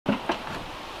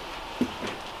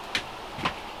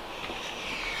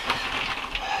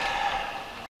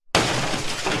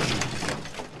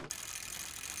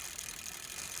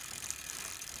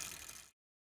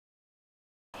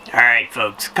Alright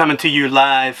folks, coming to you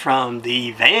live from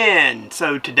the van.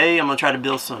 So today I'm going to try to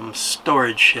build some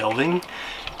storage shelving,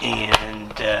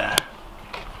 and that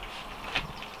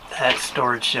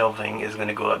storage shelving is going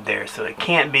to go up there, so it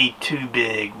can't be too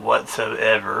big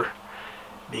whatsoever,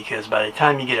 because by the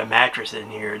time you get a mattress in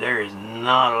here there is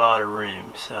not a lot of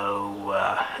room. So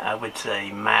I would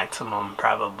say maximum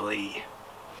probably,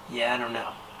 yeah, I don't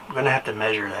know, I'm going to have to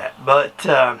measure that. But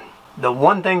the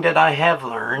one thing that I have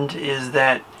learned is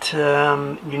that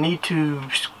you need to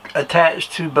attach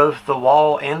to both the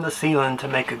wall and the ceiling to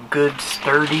make a good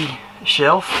sturdy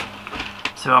shelf.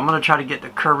 So I'm going to try to get the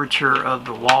curvature of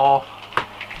the wall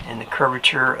and the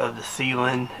curvature of the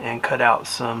ceiling and cut out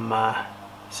some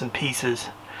pieces.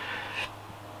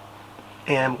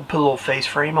 And we'll put a little face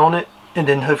frame on it, and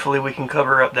then hopefully we can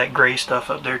cover up that gray stuff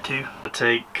up there too. I'll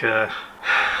take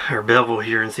our bevel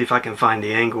here and see if I can find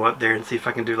the angle up there and see if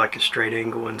I can do like a straight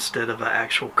angle instead of an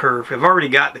actual curve. I've already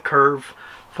got the curve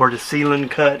for the ceiling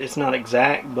cut. It's not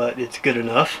exact, but it's good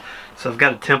enough. So I've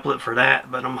got a template for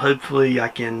that, but hopefully I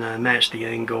can match the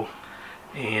angle,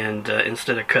 and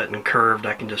instead of cutting curved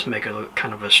I can just make a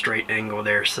kind of a straight angle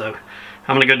there. So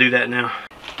I'm gonna go do that now.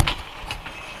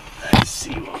 Let's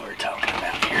see what we're talking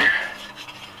about here.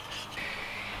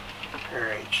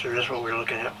 Alright, so this is what we're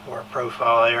looking at for a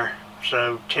profile there.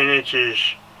 So 10 inches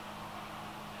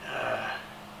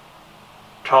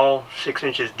tall, 6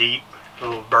 inches deep, a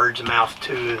little bird's mouth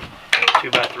 2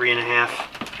 by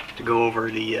 3.5 to go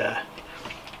over the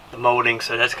molding.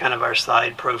 So that's kind of our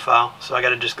side profile. So I got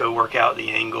to just go work out the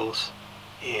angles,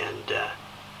 and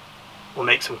we'll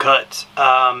make some cuts.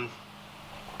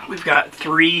 We've got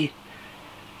 3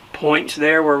 points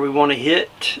there where we want to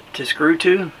hit to screw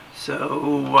to.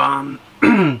 So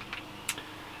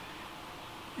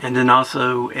and then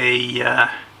also we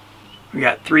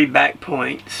got 3 back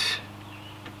points.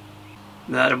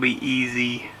 That'll be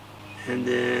easy. And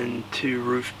then 2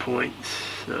 roof points.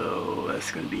 So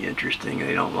that's going to be interesting.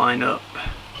 They don't line up.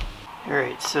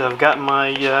 Alright, so I've got my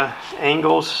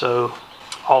angles. So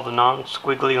all the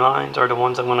non-squiggly lines are the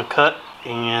ones I'm going to cut.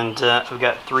 And I've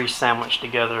got 3 sandwiched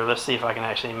together. Let's see if I can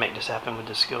actually make this happen with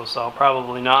the skill saw.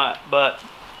 Probably not, but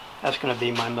that's going to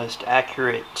be my most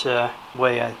accurate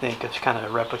way, I think, of kind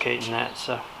of replicating that.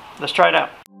 So let's try it out.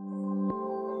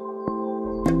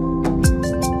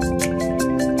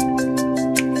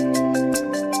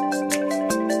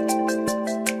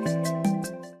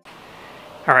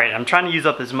 Alright, I'm trying to use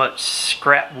up as much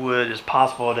scrap wood as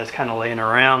possible that's kind of laying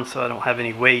around so I don't have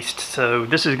any waste. So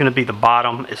this is going to be the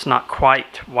bottom. It's not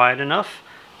quite wide enough,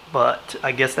 but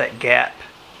I guess that gap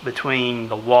between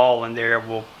the wall and there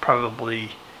will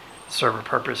probably serve a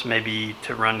purpose, maybe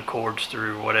to run cords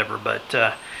through or whatever. But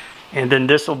and then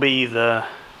this will be the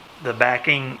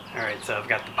backing. Alright, so I've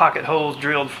got the pocket holes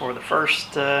drilled for the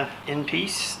first end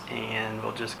piece, and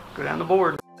we'll just go down the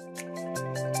board.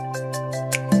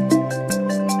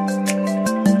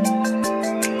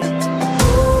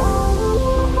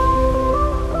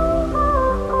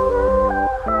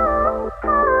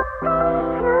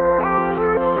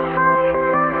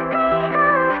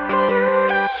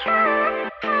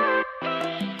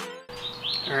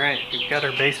 We've got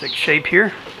our basic shape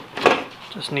here.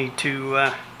 Just need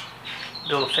to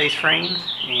build a face frame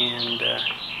and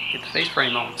get the face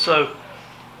frame on. So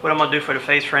what I'm going to do for the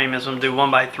face frame is I'm going to do 1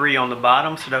 by 3 on the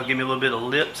bottom, so that'll give me a little bit of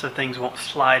lip so things won't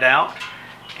slide out,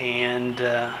 and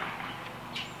and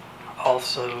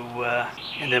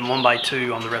then 1 by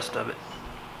 2 on the rest of it.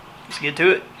 Let's get to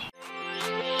it.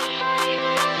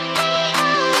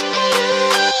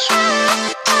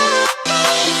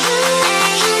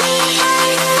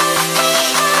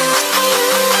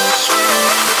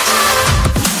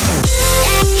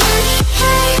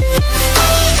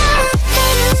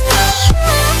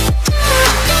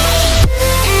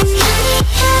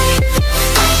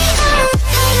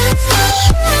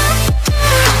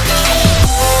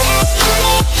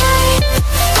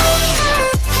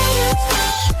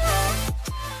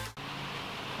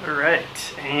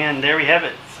 And there we have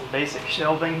it, some basic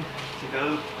shelving to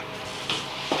go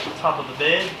on top of the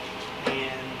bed,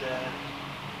 and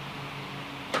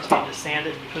just need to sand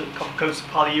it, put a couple coats of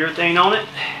polyurethane on it,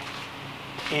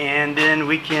 and then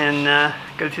we can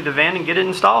go to the van and get it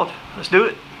installed. Let's do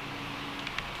it.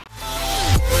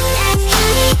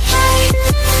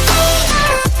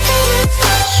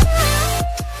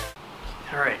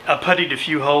 Alright, I puttied a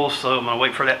few holes, so I'm going to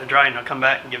wait for that to dry and I'll come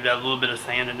back and give that a little bit of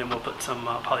sand, and then we'll put some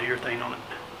polyurethane on it.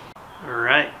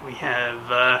 Alright, we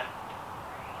have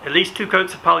at least 2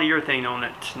 coats of polyurethane on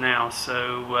it now.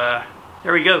 So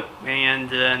there we go. And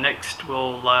next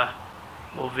we'll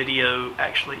video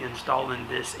actually installing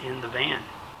this in the van.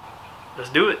 Let's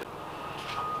do it.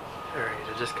 Alright,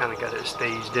 I just kind of got it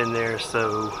staged in there,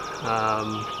 so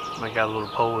I got a little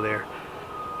pole there.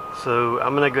 So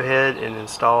I'm going to go ahead and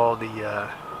install the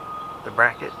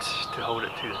brackets to hold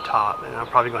it to the top, and I'm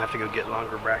probably going to have to go get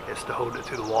longer brackets to hold it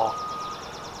to the wall.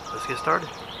 Let's get started.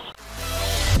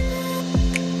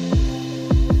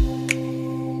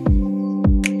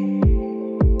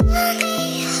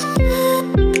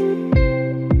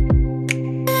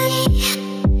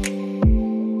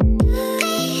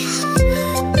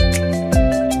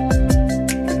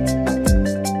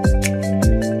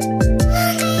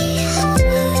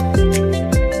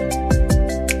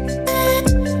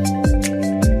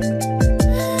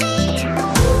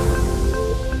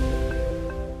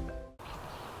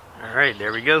 Alright,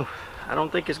 there we go. I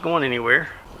don't think it's going anywhere.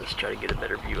 Let's try to get a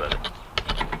better view of it.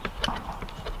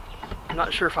 I'm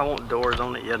not sure if I want doors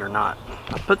on it yet or not.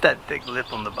 I put that thick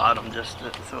lip on the bottom just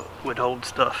so it would hold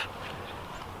stuff.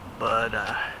 But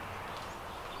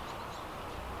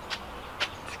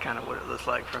it's kind of what it looks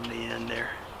like from the end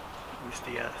there. You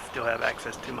see, I still have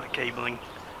access to my cabling.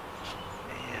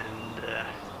 And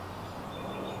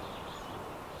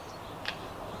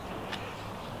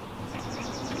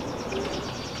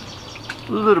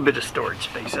a little bit of storage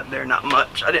space up there, not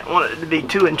much. I didn't want it to be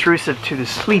too intrusive to the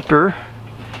sleeper,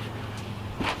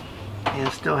 and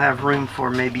still have room for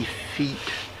maybe feet.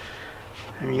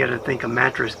 And you got to think a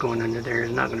mattress going under there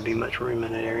is not going to be much room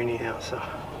in there anyhow. So,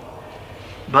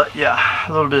 but yeah,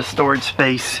 a little bit of storage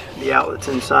space. The outlet's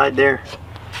inside there.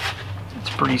 It's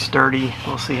pretty sturdy.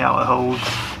 We'll see how it holds.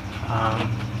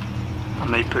 I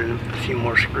may put a few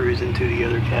more screws into the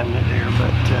other cabinet there,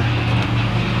 but.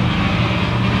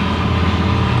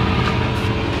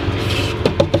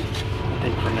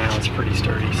 It's pretty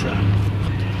sturdy, so.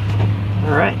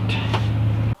 Alright.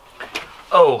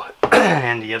 Oh,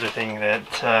 and the other thing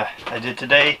that I did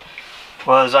today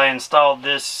was I installed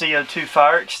this CO2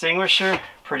 fire extinguisher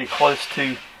pretty close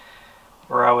to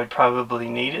where I would probably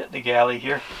need it, the galley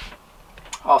here.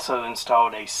 Also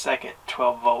installed a second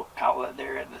 12-volt outlet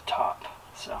there at the top.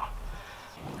 So.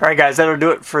 Alright guys, that'll do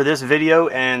it for this video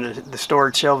and the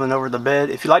storage shelving over the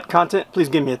bed. If you like the content, please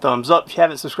give me a thumbs up. If you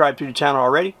haven't subscribed to the channel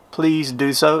already, please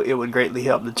do so. It would greatly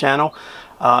help the channel.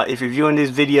 If you're viewing these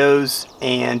videos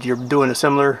and you're doing a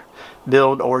similar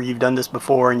build, or you've done this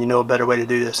before and you know a better way to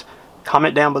do this,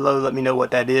 comment down below, let me know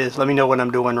what that is. Let me know what I'm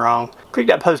doing wrong. Click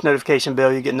that post notification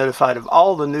bell, you get notified of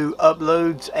all the new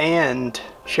uploads, and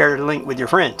share the link with your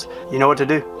friends. You know what to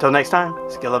do. Till next time,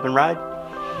 scale up and ride.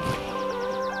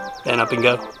 And up and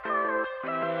go.